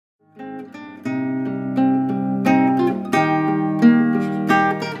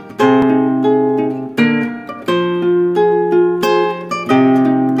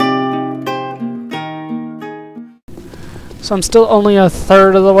So I'm still only a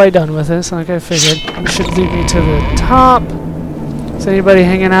third of the way done with this, like I figured. It should lead me to the top. Is anybody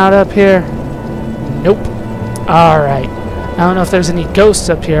hanging out up here? Nope. Alright. I don't know if there's any ghosts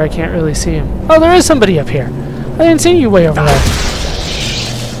up here. I can't really see them. Oh, there is somebody up here. I didn't see you way over there.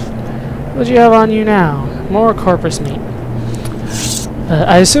 What do you have on you now? More Corprus meat.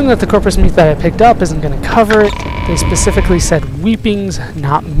 I assume that the Corprus meat that I picked up isn't going to cover it. They specifically said weepings,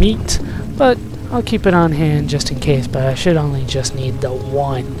 not meat. But I'll keep it on hand just in case. But I should only just need the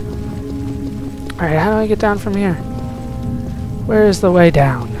one. Alright, how do I get down from here? Where's the way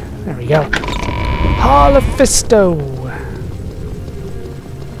down? There we go. Hall of Fisto.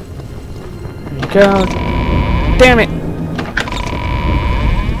 There we go. Damn it!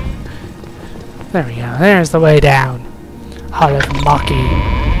 There we go. There's the way down. Hall of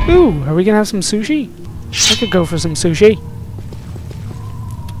Maki. Ooh, are we gonna have some sushi? I could go for some sushi.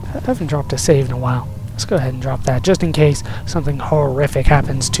 I haven't dropped a save in a while. Let's go ahead and drop that, just in case something horrific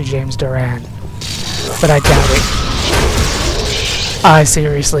happens to James Duran. But I doubt it. I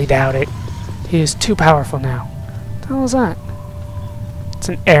seriously doubt it. He is too powerful now. What the hell is that? It's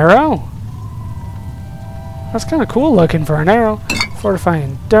an arrow? That's kind of cool looking for an arrow. Fortify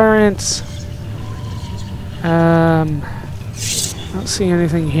endurance. I don't see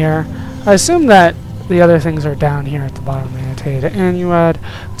anything here. I assume that the other things are down here at the bottom. Data Annuad.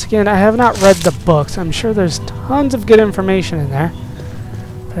 Once again, I have not read the books. I'm sure there's tons of good information in there,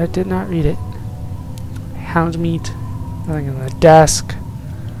 but I did not read it. Hound meat. Nothing on the desk.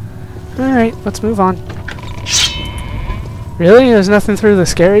 Alright, let's move on. Really? There's nothing through the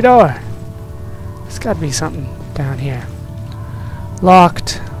scary door? There's got to be something down here.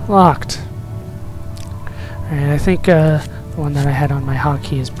 Locked. Locked. Alright, I think the one that I had on my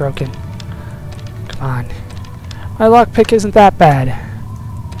hotkey is broken. Come on. My lockpick isn't that bad.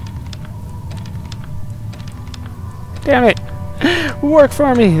 Damn it! Work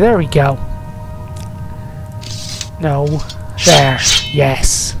for me! There we go. No. There.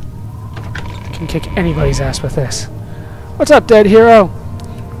 Yes. I can kick anybody's ass with this. What's up, dead hero?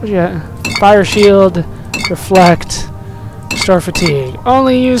 What you got? Fire shield, reflect, restore fatigue.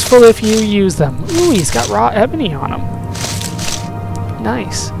 Only useful if you use them. Ooh, he's got raw ebony on him.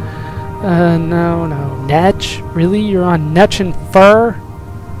 Nice. No. Netch? Really? You're on Netch and Fur?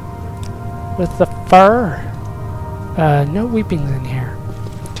 With the fur? No weepings in here.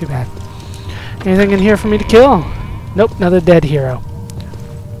 Too bad. Anything in here for me to kill? Nope, another dead hero.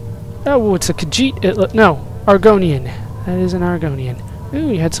 Oh, it's a Khajiit. No, Argonian. That is an Argonian. Ooh,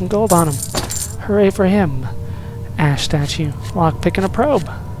 he had some gold on him. Hooray for him. Ash statue. Lockpick and a probe.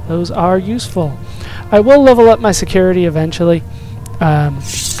 Those are useful. I will level up my security eventually.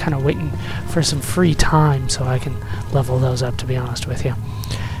 Kind of waiting for some free time so I can level those up, to be honest with you.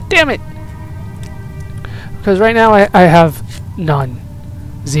 Damn it! Because right now I have none.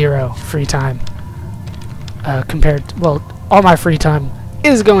 0 free time. Compared to, well, all my free time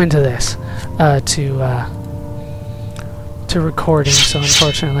is going to this. To recording, so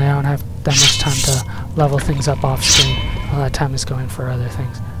unfortunately I don't have that much time to level things up off screen. All that time is going for other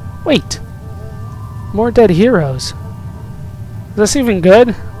things. Wait! More dead heroes. Is this even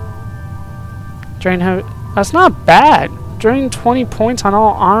good? That's not bad. Drain 20 points on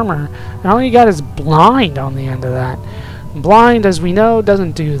all armor. And all you got is blind on the end of that. Blind, as we know,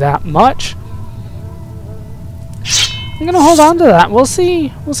 doesn't do that much. I'm gonna hold on to that. We'll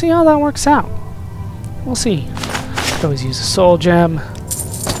see. We'll see how that works out. We'll see. Could always use a soul gem.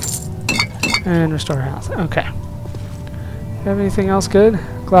 And restore health. Okay. You have anything else good?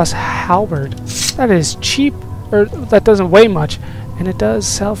 Glass halberd. That is cheap. Or that doesn't weigh much. And it does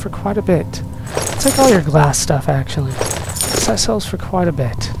sell for quite a bit. Take all your glass stuff, actually. That sells for quite a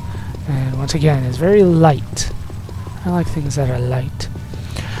bit. And once again, it's very light. I like things that are light.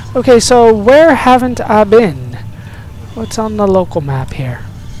 Okay, so where haven't I been? What's on the local map here?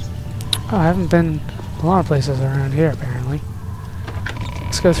 Oh, I haven't been a lot of places around here, apparently.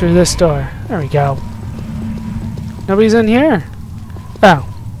 Let's go through this door. There we go. Nobody's in here? Oh.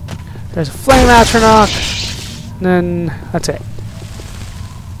 There's a flame atronach. And then that's it.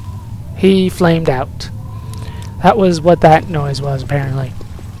 He flamed out. That was what that noise was, apparently.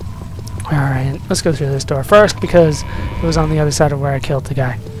 Alright, let's go through this door first, because it was on the other side of where I killed the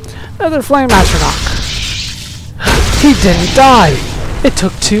guy. Another flame atronach. He didn't die! It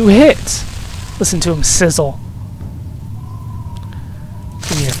took 2 hits! Listen to him sizzle.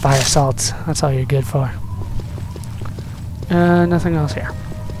 Give me your fire salts. That's all you're good for. Nothing else here.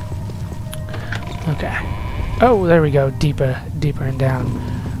 Okay. Oh, there we go. Deeper and down.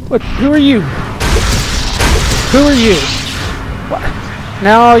 What? Who are you? Who are you? What?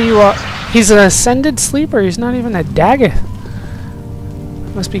 Now you are... He's an ascended sleeper. He's not even a Dagoth.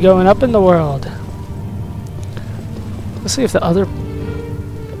 Must be going up in the world. Let's see if the other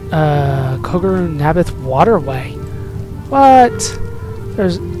Kogoruhn Naboth waterway. What?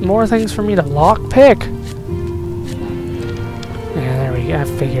 There's more things for me to lockpick. Yeah, there we go. I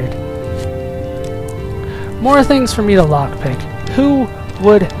figured. More things for me to lockpick. Who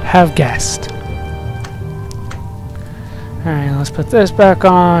would have guessed? Alright, let's put this back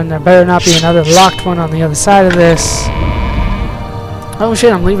on. There better not be another locked one on the other side of this. Oh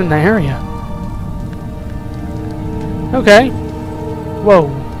shit, I'm leaving the area. Okay. Whoa.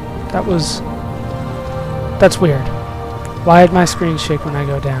 That's weird. Why did my screen shake when I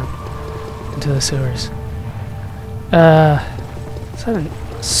go down into the sewers? Is that a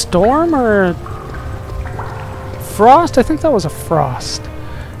storm or frost? I think that was a frost.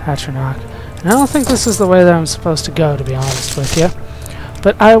 Atronach. And I don't think this is the way that I'm supposed to go, to be honest with you.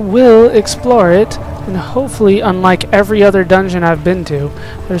 But I will explore it, and hopefully, unlike every other dungeon I've been to,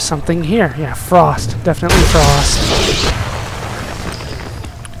 there's something here. Yeah, frost. Definitely frost.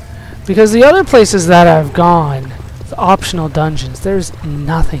 Because the other places that I've gone, the optional dungeons, there's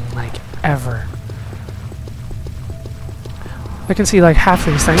nothing like ever. I can see like half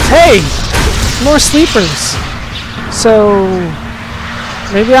these things. Hey! More sleepers! So,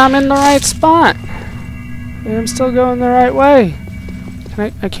 maybe I'm in the right spot. Maybe I'm still going the right way.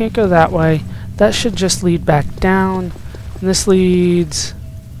 I can't go that way. That should just lead back down. And this leads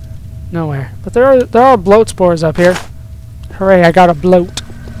nowhere. But there are bloat spores up here. Hooray, I got a bloat.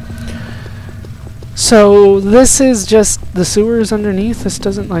 So this is just the sewers underneath. This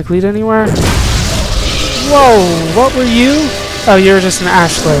doesn't like lead anywhere. Whoa, what were you? Oh, you were just an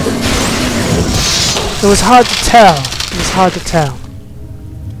ash slave. It was hard to tell. It was hard to tell.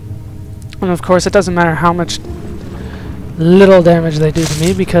 And of course, it doesn't matter how much little damage they do to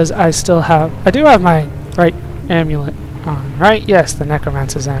me because I do have my right amulet on, right? Yes, the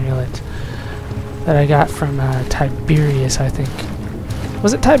Necromancer's amulet that I got from Tiberius, I think.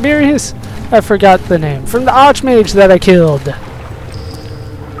 Was it Tiberius? I forgot the name. From the Archmage that I killed.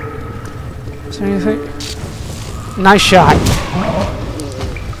 Is there anything? Nice shot.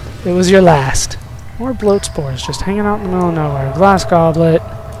 It was your last. More bloat spores just hanging out in the middle of nowhere. Glass goblet.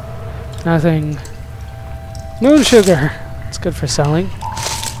 Nothing. Moon sugar. It's good for selling.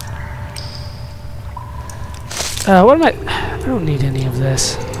 What am I don't need any of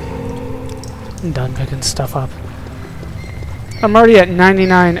this. I'm done picking stuff up. I'm already at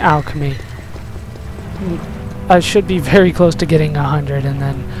 99 alchemy. I should be very close to getting 100, and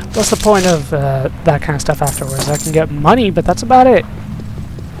then what's the point of that kind of stuff afterwards? I can get money, but that's about it.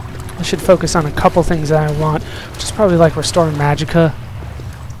 I should focus on a couple things that I want, which is probably like Restore Magicka.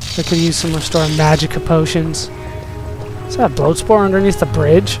 I could use some Restore Magicka potions. Is that a bloat spore underneath the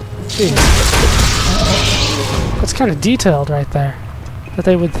bridge? Jeez. That's kind of detailed right there, that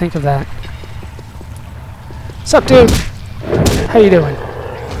they would think of that. What's up, dude? How you doing?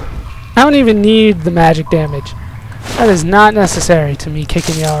 I don't even need the magic damage. That is not necessary to me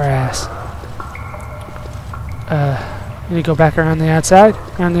kicking your ass. Need to go back around the outside?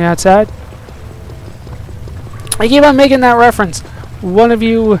 Around the outside? I keep on making that reference. One of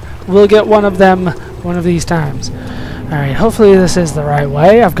you will get one of them one of these times. Alright, hopefully this is the right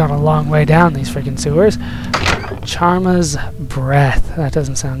way. I've gone a long way down these freaking sewers. Charma's Breath. That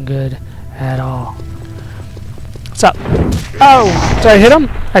doesn't sound good at all. What's up? Oh! Did I hit him?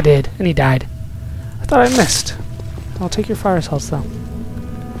 I did, and he died. I thought I missed. I'll take your fire salts, though.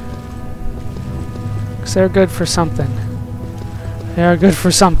 Because they're good for something. They are good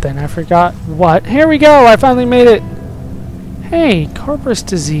for something. I forgot what. Here we go! I finally made it! Hey, Corprus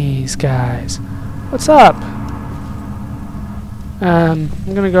disease, guys. What's up? I'm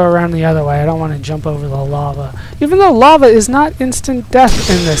going to go around the other way. I don't want to jump over the lava. Even though lava is not instant death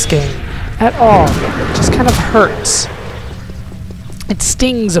in this game. At all. It just kind of hurts. It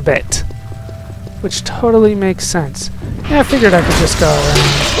stings a bit. Which totally makes sense. Yeah, I figured I could just go around.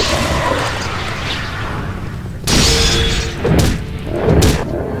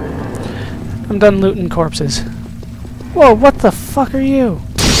 I'm done looting corpses. Whoa, what the fuck are you?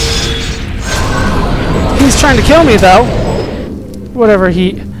 He's trying to kill me, though. Whatever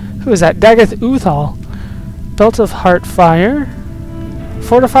he... Who is that? Dagoth Uthal. Belt of Heart Fire.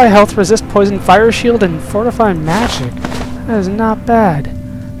 Fortify Health, Resist Poison, Fire Shield, and Fortify Magic. That is not bad.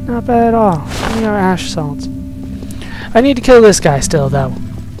 Not bad at all. Give me our ash salts. I need to kill this guy still, though.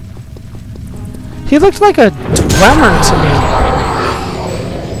 He looked like a Dwemer to me.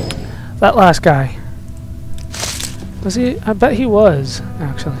 That last guy. Was he? I bet he was,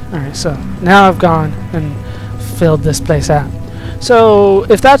 actually. Alright, so now I've gone and filled this place out. So,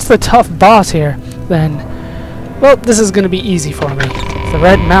 if that's the tough boss here, then, well, this is going to be easy for me. The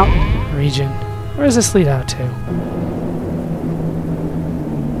Red Mountain region. Where does this lead out to?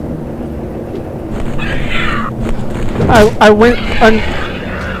 I went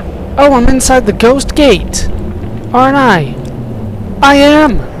oh, I'm inside the ghost gate, aren't I? I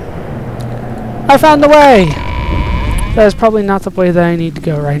am! I found the way! That is probably not the way that I need to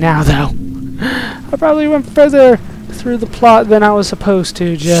go right now, though. I probably went further through the plot than I was supposed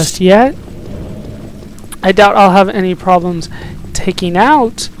to just yet. I doubt I'll have any problems taking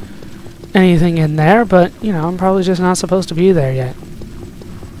out anything in there, but, you know, I'm probably just not supposed to be there yet.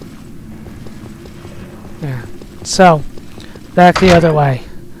 Yeah. So, back the other way.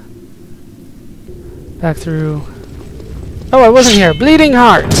 Back through... Oh, I wasn't here! Bleeding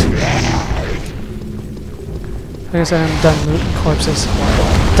Heart! I guess I'm done looting corpses.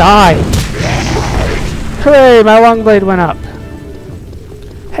 Die! Hooray! My long blade went up.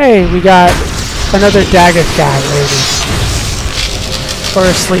 Hey, we got another Dagoth guy, maybe. Or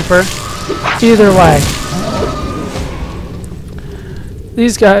a sleeper. Either way.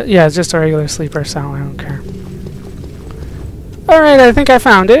 These guys... Yeah, it's just a regular sleeper, so I don't care. Alright, I think I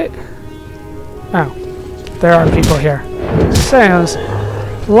found it. Oh. There are people here. So, there's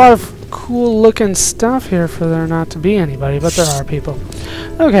a lot of cool looking stuff here for there not to be anybody, but there are people.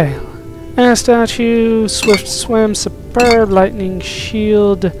 Okay. And a statue, swift swim, superb, lightning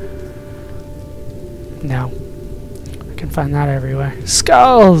shield. No. I can find that everywhere.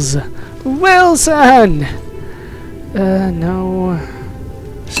 Skulls! Wilson! No.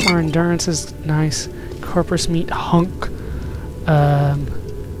 Star endurance is nice. Corprus meat hunk. The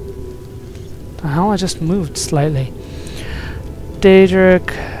hell, I just moved slightly.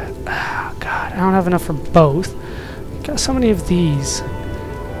 Daedric. Oh, God, I don't have enough for both. Got so many of these.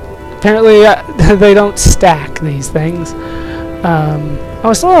 Apparently, they don't stack these things. Oh,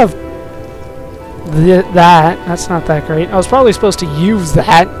 I still have that. That's not that great. I was probably supposed to use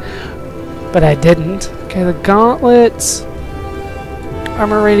that, but I didn't. Okay, the gauntlets.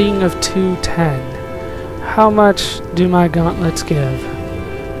 Armor rating of 210. How much do my gauntlets give?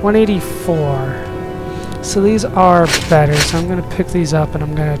 184. So these are better, so I'm going to pick these up and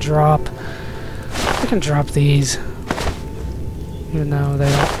I'm going to drop... I can drop these, even though they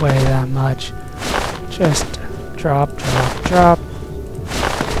don't weigh that much. Just drop, drop, drop.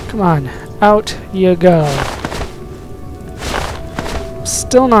 Come on, out you go.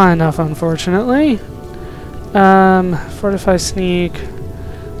 Still not enough, unfortunately. Fortify sneak.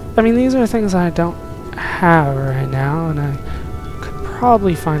 I mean, these are things I don't have right now, and I could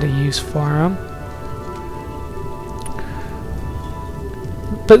probably find a use for them.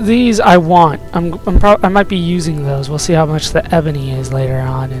 But these I want. I might be using those. We'll see how much the ebony is later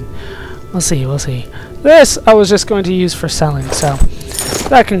on, and we'll see. We'll see. This I was just going to use for selling, so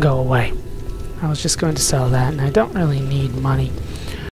that can go away. I was just going to sell that, and I don't really need money.